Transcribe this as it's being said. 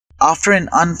After an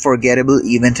unforgettable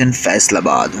event in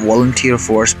Faisalabad, Volunteer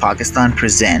Force Pakistan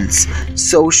presents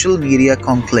Social Media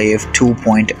Conclave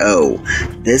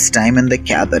 2.0, this time in the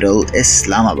capital,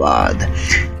 Islamabad.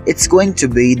 It's going to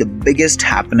be the biggest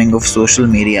happening of social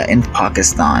media in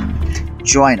Pakistan.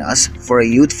 Join us for a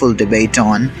youthful debate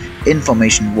on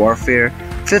information warfare,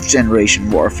 fifth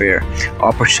generation warfare,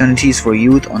 opportunities for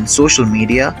youth on social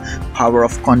media, power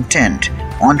of content,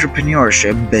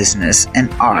 entrepreneurship, business,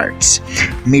 and arts.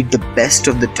 Meet the best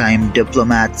of the time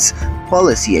diplomats,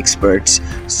 policy experts,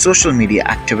 social media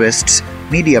activists,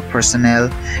 media personnel,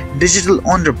 digital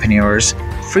entrepreneurs,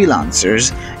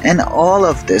 freelancers, and all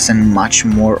of this and much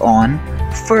more on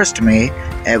 1st May,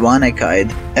 Evan Ekaid,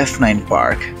 F9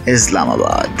 Park,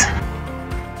 Islamabad.